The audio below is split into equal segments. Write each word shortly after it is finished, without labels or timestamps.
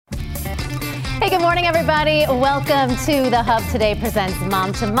good morning, everybody. Welcome to The Hub. Today presents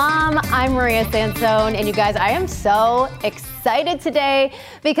Mom to Mom. I'm Maria Sansone, and you guys, I am so excited today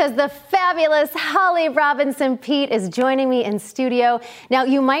because the fabulous Holly Robinson Peete is joining me in studio. Now,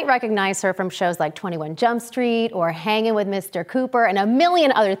 you might recognize her from shows like 21 Jump Street or Hanging with Mr. Cooper and a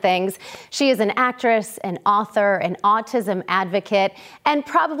million other things. She is an actress, an author, an autism advocate, and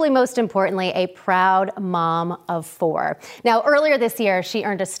probably most importantly, a proud mom of 4. Now, earlier this year, she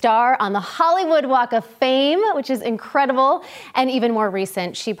earned a star on the Hollywood Walk of Fame, which is incredible. And even more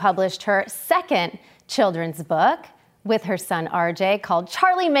recent, she published her second children's book with her son RJ called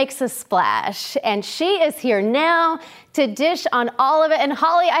Charlie Makes a Splash. And she is here now to dish on all of it. And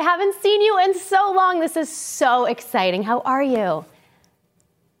Holly, I haven't seen you in so long. This is so exciting. How are you?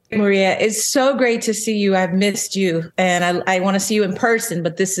 Maria, it's so great to see you. I've missed you, and I want to see you in person,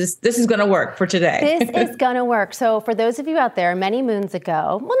 but this is going to work for today. This is going to work. So for those of you out there, many moons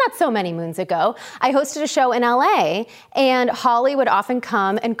ago, well, not so many moons ago, I hosted a show in LA, and Holly would often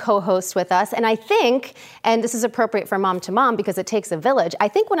come and co-host with us. And I think, and this is appropriate for Mom to Mom because it takes a village, I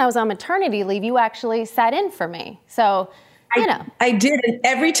think when I was on maternity leave, you actually sat in for me. So, you know. I did. And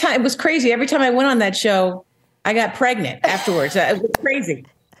every time, it was crazy. Every time I went on that show, I got pregnant afterwards. It was crazy.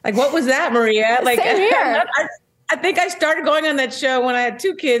 Like, what was that, Maria? Like, same here. I think I started going on that show when I had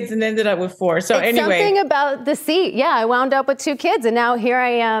 2 kids and ended up with 4. So it's anyway. Something about the seat. Yeah, I wound up with 2 kids and now here I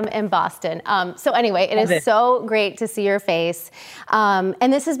am in Boston. So anyway, it is so great to see your face.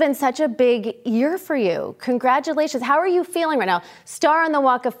 And this has been such a big year for you. Congratulations. How are you feeling right now? Star on the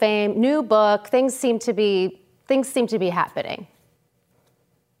Walk of Fame, new book, things seem to be happening.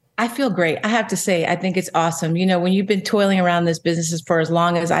 I feel great. I have to say, I think it's awesome. You know, when you've been toiling around this business for as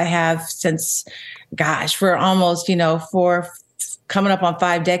long as I have since, for almost, 4, coming up on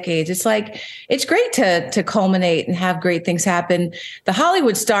 5 decades, it's like, it's great to culminate and have great things happen. The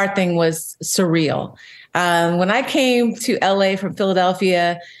Hollywood star thing was surreal. When I came to LA from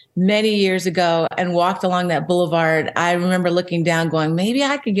Philadelphia many years ago and walked along that boulevard, I remember looking down going, maybe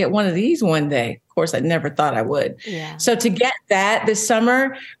I could get one of these one day. Of course, I never thought I would. Yeah. So to get that this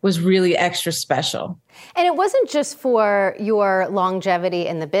summer was really extra special. And it wasn't just for your longevity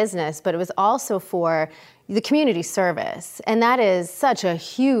in the business, but it was also for the community service. And that is such a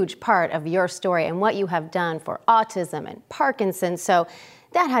huge part of your story and what you have done for autism and Parkinson's. So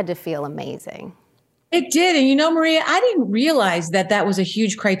that had to feel amazing. It did. And Maria, I didn't realize that was a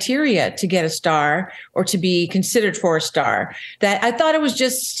huge criteria to get a star or to be considered for a star. That I thought it was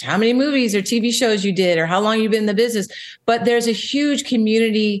just how many movies or TV shows you did or how long you've been in the business. But there's a huge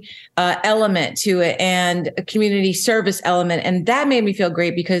community element to it and a community service element. And that made me feel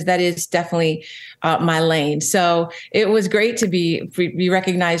great because that is definitely my lane. So it was great to be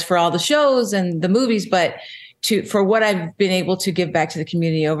recognized for all the shows and the movies, but for what I've been able to give back to the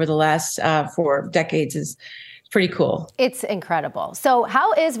community over the last 4 decades is pretty cool. It's incredible. So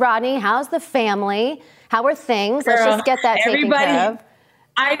how is Rodney? How's the family? How are things? Let's just get that taken care of.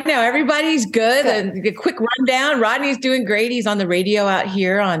 I know everybody's good. A quick rundown. Rodney's doing great. He's on the radio out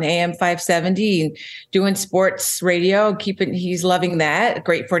here on AM 570 and doing sports radio. He's loving that.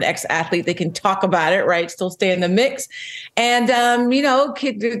 Great for an ex-athlete. They can talk about it, right? Still stay in the mix. And, RJ,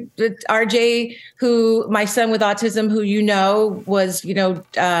 who my son with autism, who was,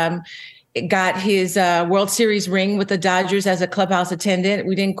 got his World Series ring with the Dodgers as a clubhouse attendant.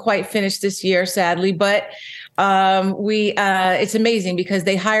 We didn't quite finish this year, sadly, but it's amazing because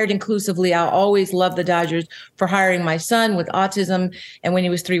they hired inclusively. I'll always love the Dodgers for hiring my son with autism. And when he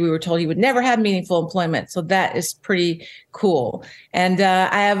was 3, we were told he would never have meaningful employment. So that is pretty cool. And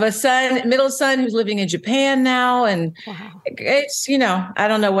I have a middle son who's living in Japan now. And it's, I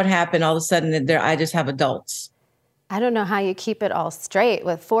don't know what happened. All of a sudden I just have adults. I don't know how you keep it all straight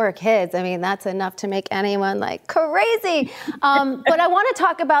with 4 kids. I mean, that's enough to make anyone like crazy. But I want to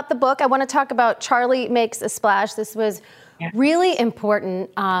talk about the book. I want to talk about Charlie Makes a Splash. This was really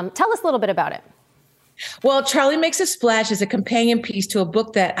important. Tell us a little bit about it. Well, Charlie Makes a Splash is a companion piece to a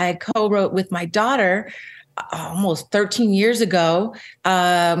book that I co-wrote with my daughter almost 13 years ago,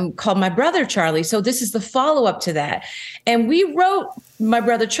 called My Brother Charlie. So this is the follow-up to that. And we wrote My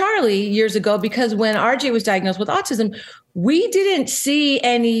Brother Charlie years ago because when RJ was diagnosed with autism, we didn't see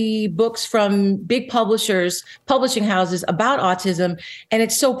any books from big publishing houses about autism. And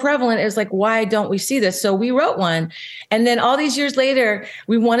it's so prevalent. It was like, why don't we see this? So we wrote one. And then all these years later,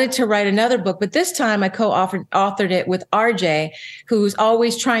 we wanted to write another book. But this time I co-authored it with RJ, who's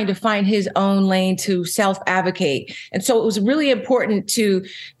always trying to find his own lane to self-advocate. And so it was really important to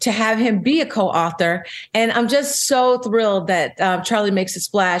have him be a co-author. And I'm just so thrilled that Charlie Makes a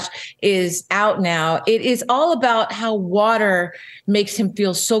Splash is out now. It is all about how water makes him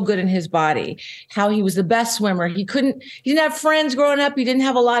feel so good in his body, how he was the best swimmer. He didn't have friends growing up. He didn't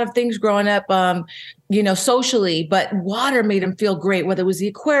have a lot of things growing up, socially, but water made him feel great, whether it was the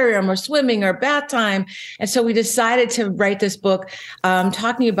aquarium or swimming or bath time. And so we decided to write this book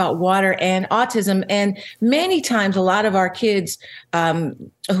talking about water and autism. And many times, a lot of our kids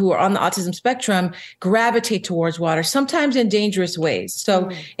who are on the autism spectrum gravitate towards water, sometimes in dangerous ways.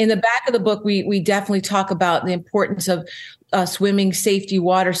 So in the back of the book, we definitely talk about the importance of swimming safety,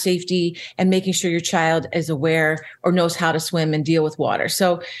 water safety, and making sure your child is aware or knows how to swim and deal with water.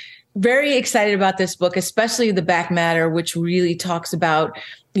 So very excited about this book, especially the back matter, which really talks about,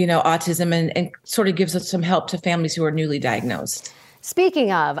 autism and sort of gives us some help to families who are newly diagnosed.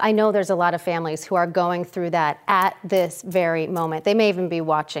 Speaking of, I know there's a lot of families who are going through that at this very moment. They may even be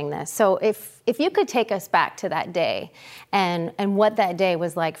watching this. So if you could take us back to that day and what that day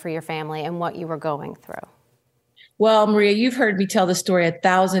was like for your family and what you were going through. Well, Maria, you've heard me tell the story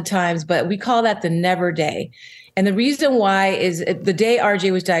 1,000 times, but we call that the never day. And the reason why is the day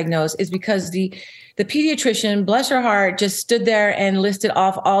RJ was diagnosed is because the pediatrician, bless her heart, just stood there and listed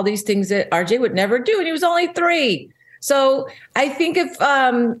off all these things that RJ would never do. And he was only 3. So I think if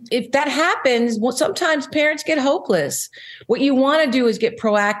that happens, well, sometimes parents get hopeless. What you want to do is get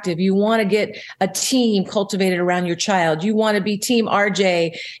proactive. You want to get a team cultivated around your child. You want to be Team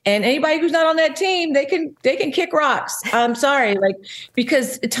RJ, and anybody who's not on that team, they can kick rocks. I'm sorry,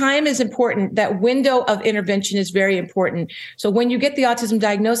 because time is important. That window of intervention is very important. So when you get the autism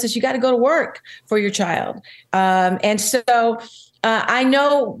diagnosis, you got to go to work for your child, and so. I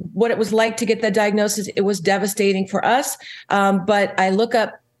know what it was like to get that diagnosis. It was devastating for us. But I look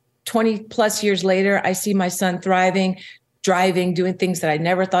up 20 plus years later, I see my son thriving, driving, doing things that I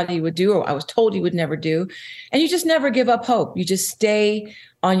never thought he would do, or I was told he would never do. And you just never give up hope. You just stay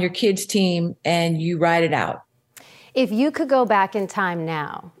on your kid's team and you ride it out. If you could go back in time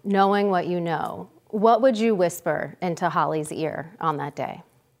now, knowing what you know, what would you whisper into Holly's ear on that day?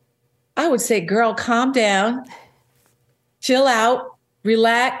 I would say, girl, calm down. Chill out,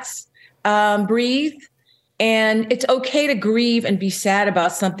 relax, breathe. And it's okay to grieve and be sad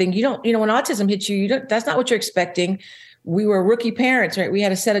about something. You don't, when autism hits you, that's not what you're expecting. We were rookie parents, right? We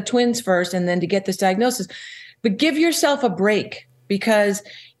had a set of twins first and then to get this diagnosis. But give yourself a break because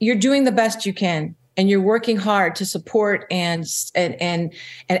you're doing the best you can. And you're working hard to support and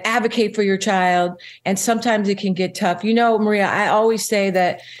advocate for your child. And sometimes it can get tough. Maria, I always say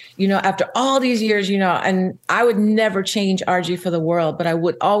that, after all these years, and I would never change RJ for the world, but I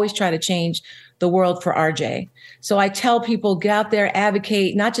would always try to change the world for RJ. So I tell people, get out there,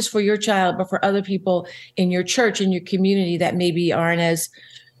 advocate, not just for your child, but for other people in your church, in your community that maybe aren't as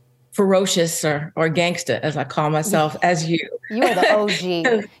ferocious or gangsta, as I call myself, as you. You are the OG.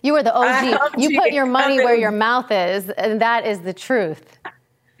 You are the OG. You put your money where your mouth is, and that is the truth.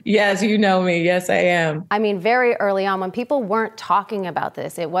 Yes, you know me. Yes, I am. I mean, very early on, when people weren't talking about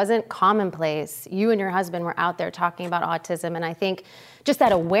this, it wasn't commonplace. You and your husband were out there talking about autism, and I think just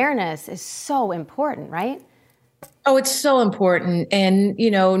that awareness is so important, right? Oh, it's so important. And,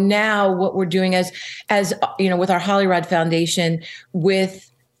 now what we're doing as with our Holly Rod Foundation,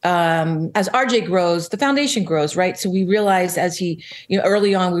 as RJ grows, the foundation grows, right? So we realized as he,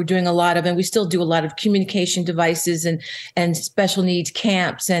 early on, we were doing a lot of, and we still do a lot of communication devices and special needs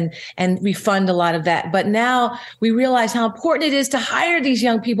camps and we fund a lot of that. But now we realize how important it is to hire these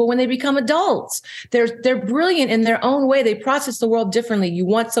young people when they become adults. They're brilliant in their own way. They process the world differently. You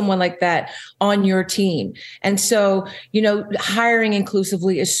want someone like that on your team. And so, hiring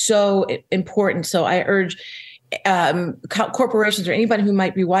inclusively is so important. So I urge corporations or anybody who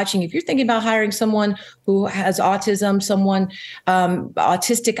might be watching, if you're thinking about hiring someone who has autism, someone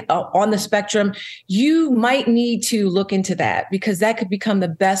autistic on the spectrum, you might need to look into that because that could become the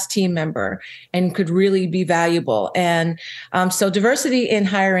best team member and could really be valuable. And so diversity in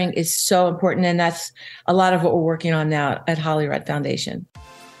hiring is so important. And that's a lot of what we're working on now at Holly Rod Foundation.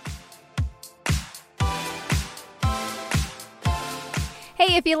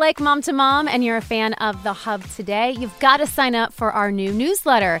 Hey, if you like Mom to Mom and you're a fan of The Hub today, you've got to sign up for our new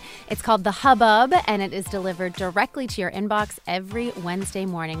newsletter. It's called The Hubbub, and it is delivered directly to your inbox every Wednesday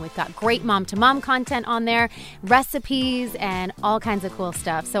morning. We've got great Mom to Mom content on there, recipes, and all kinds of cool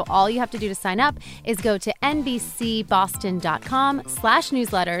stuff. So all you have to do to sign up is go to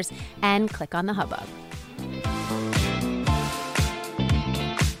nbcboston.com/newsletters and click on The Hubbub.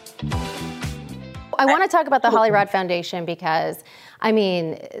 I want to talk about the Holly Rod Foundation because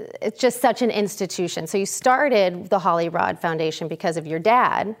it's just such an institution. So you started the Holly Rod Foundation because of your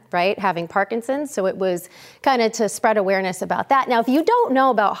dad, right, having Parkinson's. So it was kind of to spread awareness about that. Now, if you don't know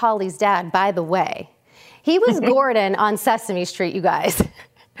about Holly's dad, by the way, He was Gordon on Sesame Street, you guys.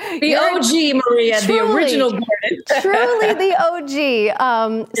 The OG, Maria, the original Gordon. Truly the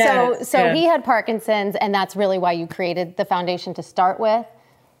OG. Yes, so he had Parkinson's, and that's really why you created the foundation to start with?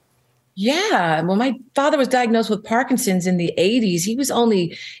 Yeah. Well, my father was diagnosed with Parkinson's in the 80s. He was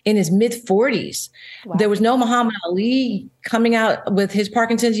only in his mid 40s. Wow. There was no Muhammad Ali coming out with his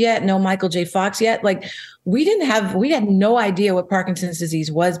Parkinson's yet, no Michael J. Fox yet. Like we had no idea what Parkinson's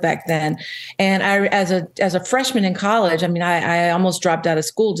disease was back then. And I, as a freshman in college, I mean, I almost dropped out of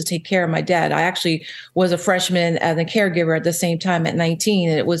school to take care of my dad. I actually was a freshman and a caregiver at the same time at 19.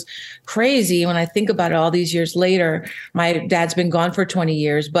 And it was crazy when I think about it all these years later. My dad's been gone for 20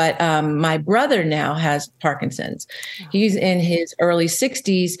 years, but my brother now has Parkinson's. He's in his early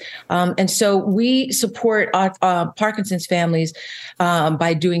 60s. And so we support Parkinson's families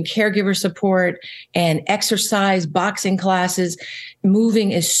by doing caregiver support and exercise, boxing classes.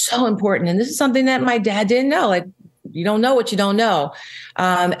 Moving is so important. And this is something that my dad didn't know. Like, you don't know what you don't know.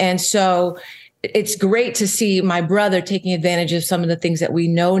 And so it's great to see my brother taking advantage of some of the things that we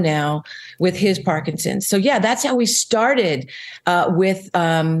know now with his Parkinson's. So yeah, that's how we started with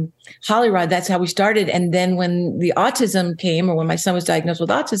Hollyrod. That's how we started. And then when the autism came, or when my son was diagnosed with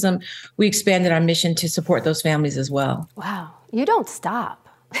autism, we expanded our mission to support those families as well. Wow. You don't stop.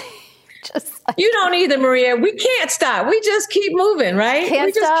 You don't either, Maria. We can't stop. We just keep moving, right?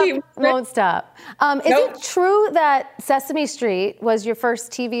 Can't stop, won't stop. Is it true that Sesame Street was your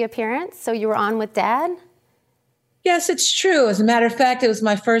first TV appearance? So you were on with Dad? Yes, it's true. As a matter of fact, it was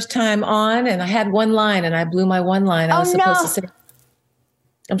my first time on, and I had one line, and I blew my one line. I was supposed to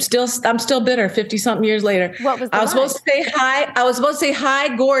say, I'm still bitter 50 something years later. What was the I was line? supposed to say hi. I was supposed to say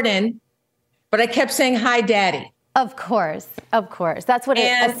hi, Gordon, but I kept saying hi, Daddy. Of course. That's what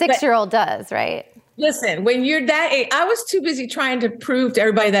a 6-year-old does, right? Listen, when you're that age, I was too busy trying to prove to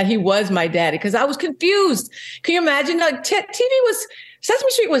everybody that he was my daddy because I was confused. Can you imagine? Like Sesame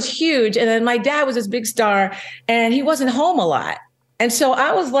Street was huge, and then my dad was this big star, and he wasn't home a lot. And so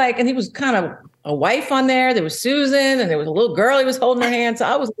I was like, and he was kind of a wife on there. There was Susan, and there was a little girl he was holding her hand. So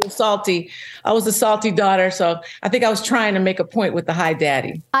I was a little salty. I was a salty daughter. So I think I was trying to make a point with the hi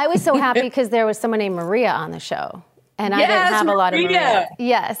daddy. I was so happy because there was someone named Maria on the show. And I didn't have a lot of Maria.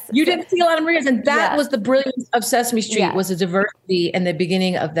 Yes. You didn't see a lot of Marias. And that was the brilliance of Sesame Street, was the diversity and the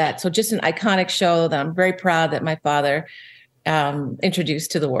beginning of that. So just an iconic show that I'm very proud that my father introduced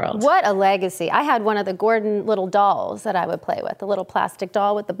to the world. What a legacy. I had one of the Gordon little dolls that I would play with, the little plastic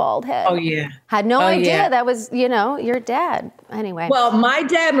doll with the bald head. Oh, yeah. Had no idea that was, your dad. Anyway. Well, my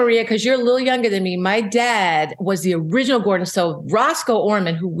dad, Maria, because you're a little younger than me, my dad was the original Gordon. So Roscoe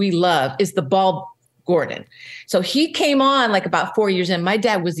Orman, who we love, is the bald Gordon. So he came on like about 4 years in. My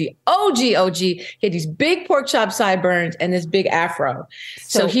dad was the OG. He had these big pork chop sideburns and this big afro.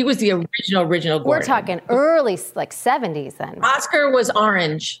 So he was the original Gordon. We're talking early, like 70s then. Oscar was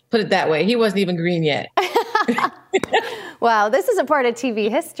orange, put it that way. He wasn't even green yet. Wow, this is a part of TV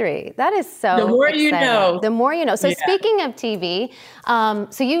history. That is so The more exciting. you know. The more you know. So speaking of TV,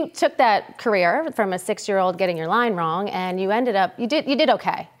 so you took that career from a 6-year-old getting your line wrong, and you ended up, you did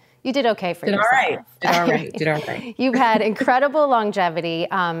okay. You did okay for yourself. Did all right. You've had incredible longevity.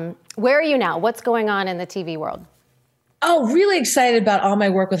 Where are you now? What's going on in the TV world? Oh, really excited about all my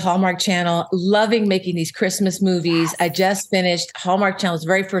work with Hallmark Channel. Loving making these Christmas movies. I just finished Hallmark Channel's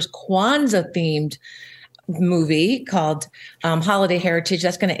very first Kwanzaa-themed movie called Holiday Heritage.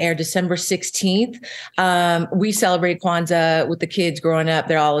 That's going to air December 16th. We celebrate Kwanzaa with the kids growing up.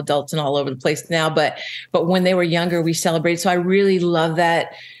 They're all adults and all over the place now. But when they were younger, we celebrated. So I really love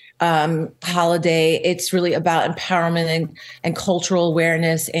that holiday. It's really about empowerment and cultural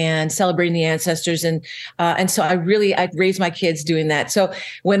awareness and celebrating the ancestors. And so I raised my kids doing that. So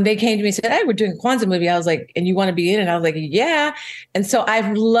when they came to me and said, "Hey, we're doing a Kwanzaa movie," I was like, "And you want to be in it?" I was like, "Yeah." And so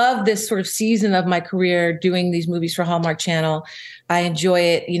I've loved this sort of season of my career doing these movies for Hallmark Channel. I enjoy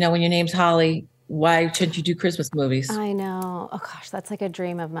it. When your name's Holly, why shouldn't you do Christmas movies? I know. Oh gosh, that's like a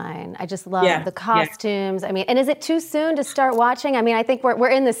dream of mine. I just love the costumes. I mean, and is it too soon to start watching? I mean, I think we're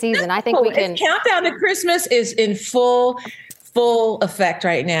in the season. I think we can. Countdown to Christmas is in full effect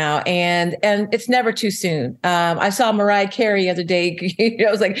right now, and it's never too soon. I saw Mariah Carey the other day.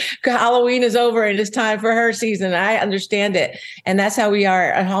 I was like, Halloween is over and it's time for her season. I understand it, and that's how we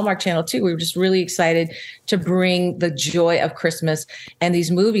are at Hallmark Channel too. We're just really excited to bring the joy of Christmas, and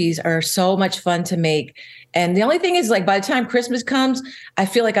these movies are so much fun to make. And the only thing is, like, by the time Christmas comes, I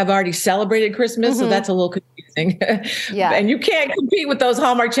feel like I've already celebrated Christmas, so that's a little confusing. Yeah, and you can't compete with those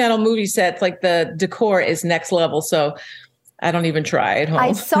Hallmark Channel movie sets. Like, the decor is next level, so I don't even try at home.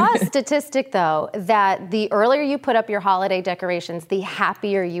 I saw a statistic, though, that the earlier you put up your holiday decorations, the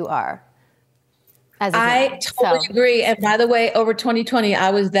happier you are. as a I human. totally agree. And by the way, over 2020, I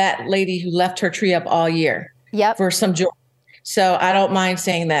was that lady who left her tree up all year for some joy. So I don't mind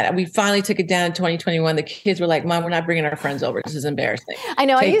saying that. We finally took it down in 2021. The kids were like, Mom, we're not bringing our friends over. This is embarrassing. I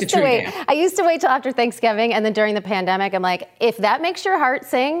know. Take I used to wait. down. I used to wait till after Thanksgiving. And then during the pandemic, I'm like, if that makes your heart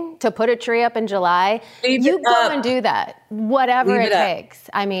sing to put a tree up in July, you go and do that, whatever it takes.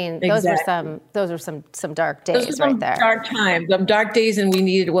 I mean, those were some dark days right there. Dark times, some dark days, and we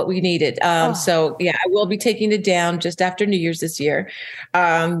needed what we needed. So yeah, I will be taking it down just after New Year's this year,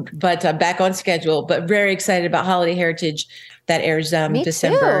 but back on schedule. But very excited about Holiday Heritage. That airs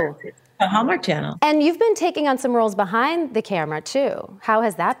December on Hallmark Channel. And you've been taking on some roles behind the camera too. How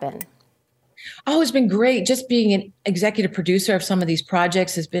has that been? Oh, it's been great. Just being an executive producer of some of these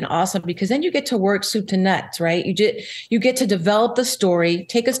projects has been awesome because then you get to work soup to nuts, right? You get to develop the story,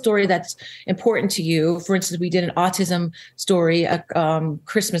 take a story that's important to you. For instance, we did an autism story, a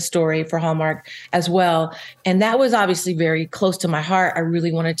Christmas story for Hallmark as well. And that was obviously very close to my heart. I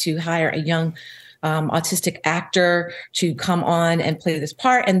really wanted to hire a young autistic actor to come on and play this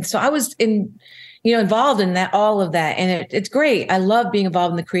part. And so I was involved in that, all of that. And it's great. I love being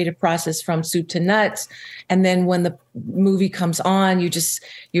involved in the creative process from soup to nuts. And then when the movie comes on,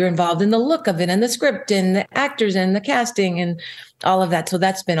 you're involved in the look of it and the script and the actors and the casting and all of that. So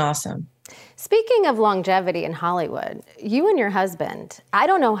that's been awesome. Speaking of longevity in Hollywood, you and your husband, I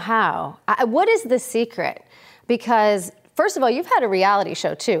don't know how. What is the secret? Because first of all, you've had a reality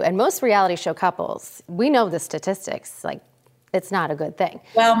show too, and most reality show couples, we know the statistics, like it's not a good thing.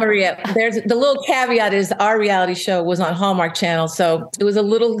 Well, Maria, there's the little caveat is our reality show was on Hallmark Channel, so it was a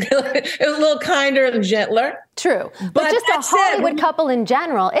little kinder and gentler. True, but just a Hollywood couple in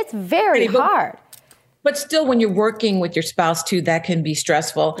general, it's very hard. But still, when you're working with your spouse too, that can be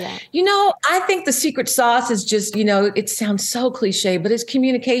stressful. Yeah. I think the secret sauce is just, it sounds so cliche, but it's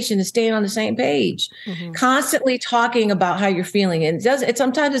communication, is staying on the same page, constantly talking about how you're feeling. And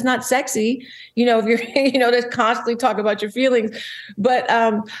sometimes it's not sexy, if you're, to constantly talk about your feelings. But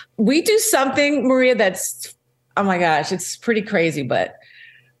we do something, Maria, that's, oh my gosh, it's pretty crazy, but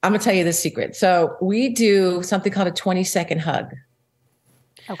I'm gonna tell you the secret. So we do something called a 20-second hug.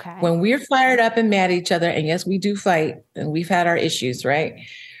 Okay. When we're fired up and mad at each other, and yes, we do fight, and we've had our issues, right?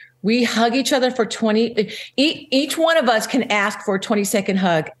 We hug each other for 20. Each one of us can ask for a 20-second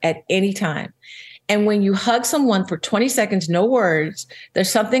hug at any time. And when you hug someone for 20 seconds, no words,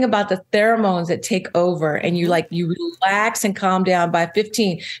 there's something about the pheromones that take over, and you relax and calm down by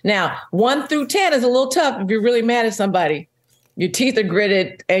 15. Now, 1 through 10 is a little tough if you're really mad at somebody. Your teeth are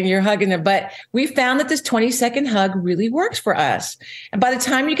gritted and you're hugging them. But we found that this 20-second hug really works for us. And by the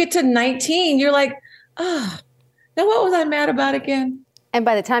time you get to 19, you're like, oh, now what was I mad about again? And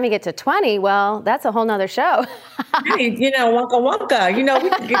by the time you get to 20, well, that's a whole nother show. Hey, wonka wonka, we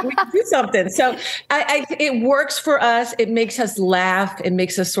can do something. So it works for us. It makes us laugh. It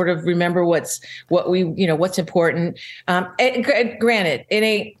makes us sort of remember what's important. Granted, it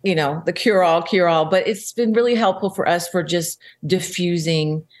ain't, the cure all, but it's been really helpful for us for just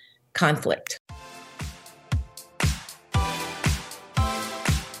diffusing conflict.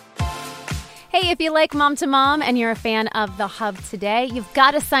 Hey, if you like Mom to Mom and you're a fan of The Hub today, you've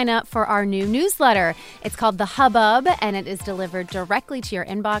got to sign up for our new newsletter. It's called The Hubbub, and it is delivered directly to your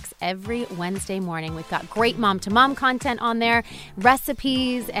inbox every Wednesday morning. We've got great Mom to Mom content on there,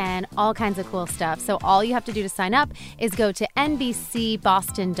 recipes, and all kinds of cool stuff. So all you have to do to sign up is go to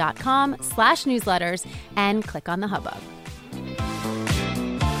nbcboston.com/newsletters and click on The Hubbub.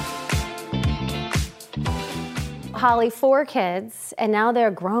 Holly, 4 kids, and now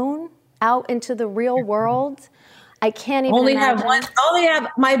they're grown, out into the real world. I can't even imagine.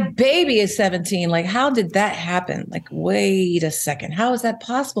 My baby is 17. Like, how did that happen? Like, wait a second. How is that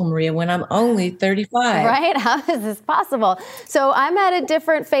possible, Maria, when I'm only 35? Right? How is this possible? So I'm at a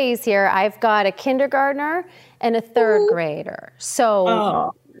different phase here. I've got a kindergartner and a 3rd grader.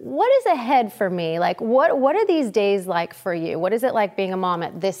 So what is ahead for me? Like, what are these days like for you? What is it like being a mom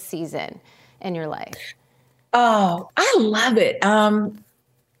at this season in your life? Oh, I love it. I'm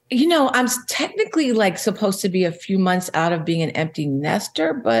technically supposed to be a few months out of being an empty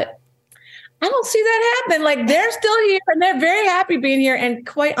nester, but I don't see that happen. Like, they're still here and they're very happy being here. And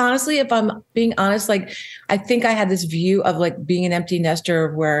quite honestly, if I'm being honest, I think I had this view of being an empty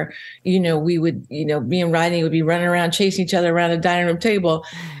nester where, we would, me and Rodney would be running around chasing each other around the dining room table.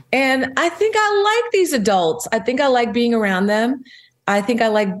 And I think I like these adults. I think I like being around them. I think I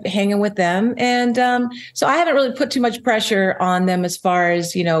like hanging with them. And so I haven't really put too much pressure on them as far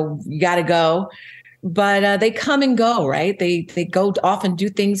as, you got to go. but they come and go, right? They go off and do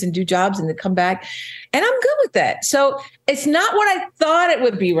things and do jobs and they come back, and I'm good with that. So it's not what I thought it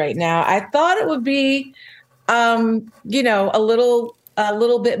would be right now. I thought it would be, a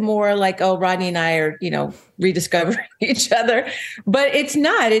little bit more like, oh, Rodney and I are, rediscovering each other, but it's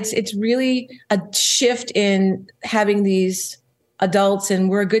not. It's really a shift in having these adults, and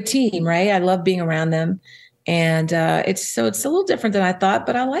we're a good team, right? I love being around them. And it's a little different than I thought,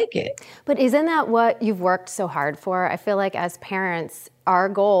 but I like it. But isn't that what you've worked so hard for? I feel like as parents, our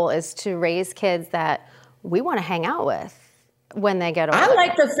goal is to raise kids that we want to hang out with when they get older. I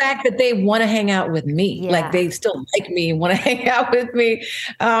like the fact that they want to hang out with me. Yeah. Like they still like me and want to hang out with me.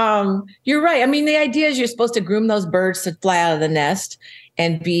 You're right. I mean, the idea is you're supposed to groom those birds to fly out of the nest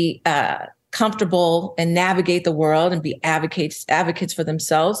and be comfortable and navigate the world and be advocates for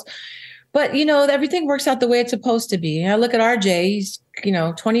themselves. But, everything works out the way it's supposed to be. I look at RJ, he's,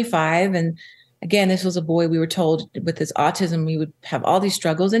 25. And again, this was a boy we were told with his autism, he would have all these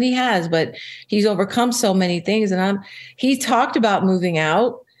struggles, and he has, but he's overcome so many things. And he talked about moving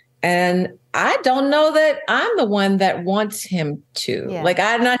out, and I don't know that I'm the one that wants him to. Yeah. Like,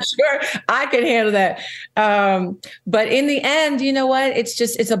 I'm not sure I can handle that. But in the end, you know what?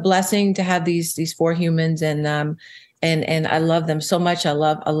 It's a blessing to have these four humans, and I love them so much. I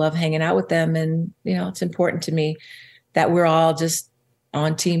love hanging out with them. And, it's important to me that we're all just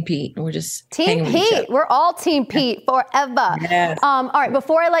on Team Peete. And we're just Team Peete. We're all Team Peete forever. Yes. All right.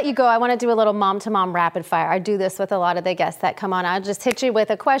 Before I let you go, I want to do a little mom to mom rapid fire. I do this with a lot of the guests that come on. I'll just hit you with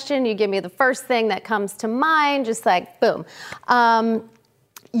a question. You give me the first thing that comes to mind, just like boom.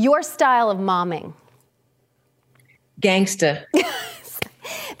 Your style of momming. Gangsta.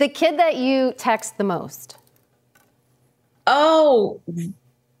 The kid that you text the most. Oh,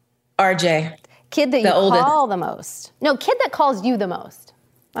 RJ. Kid that you call the most. No, kid that calls you the most.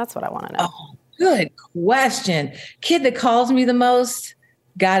 That's what I want to know. Oh, good question. Kid that calls me the most,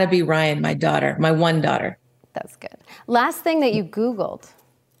 gotta be Ryan, my daughter, my one daughter. That's good. Last thing that you Googled.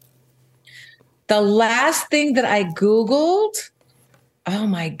 The last thing that I Googled, oh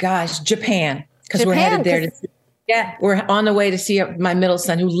my gosh, Japan. Because we're headed there to see. Yeah, we're on the way to see my middle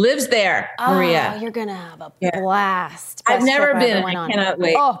son who lives there, Maria. Oh, you're going to have a blast. I've never been. I cannot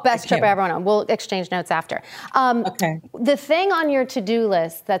wait. Oh, best trip I ever went on. We'll exchange notes after. Okay. The thing on your to-do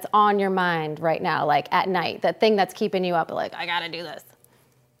list that's on your mind right now, like at night, that thing that's keeping you up, like, I got to do this.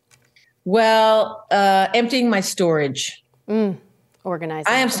 Well, emptying my storage.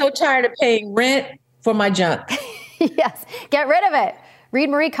 Organizing. I am so tired of paying rent for my junk. Yes. Get rid of it. Read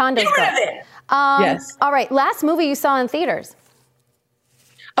Marie Kondo's book. Get rid of it. Yes. All right. Last movie you saw in theaters.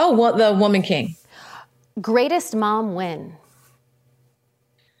 Oh, well, The Woman King. Greatest mom win.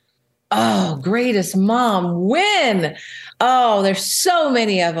 Oh, greatest mom win. Oh, there's so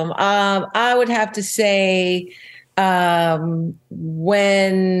many of them. I would have to say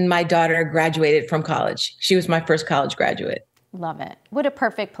when my daughter graduated from college. She was my first college graduate. Love it. What a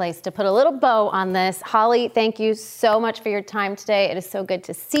perfect place to put a little bow on this. Holly, thank you so much for your time today. It is so good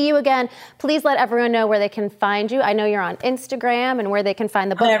to see you again. Please let everyone know where they can find you. I know you're on Instagram, and where they can find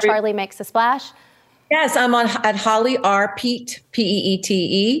the book, Charlie Makes a Splash. Yes, I'm at Holly R. Peete,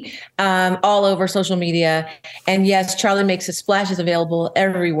 Peete, all over social media. And yes, Charlie Makes a Splash is available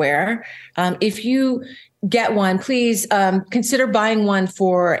everywhere. If you get one, please consider buying one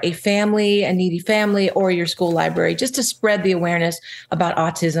for a family, a needy family, or your school library, just to spread the awareness about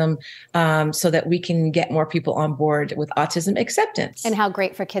autism, so that we can get more people on board with autism acceptance. And how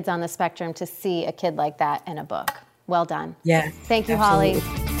great for kids on the spectrum to see a kid like that in a book. Well done. Yeah. Thank you, absolutely.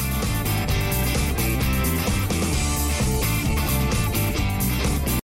 Holly.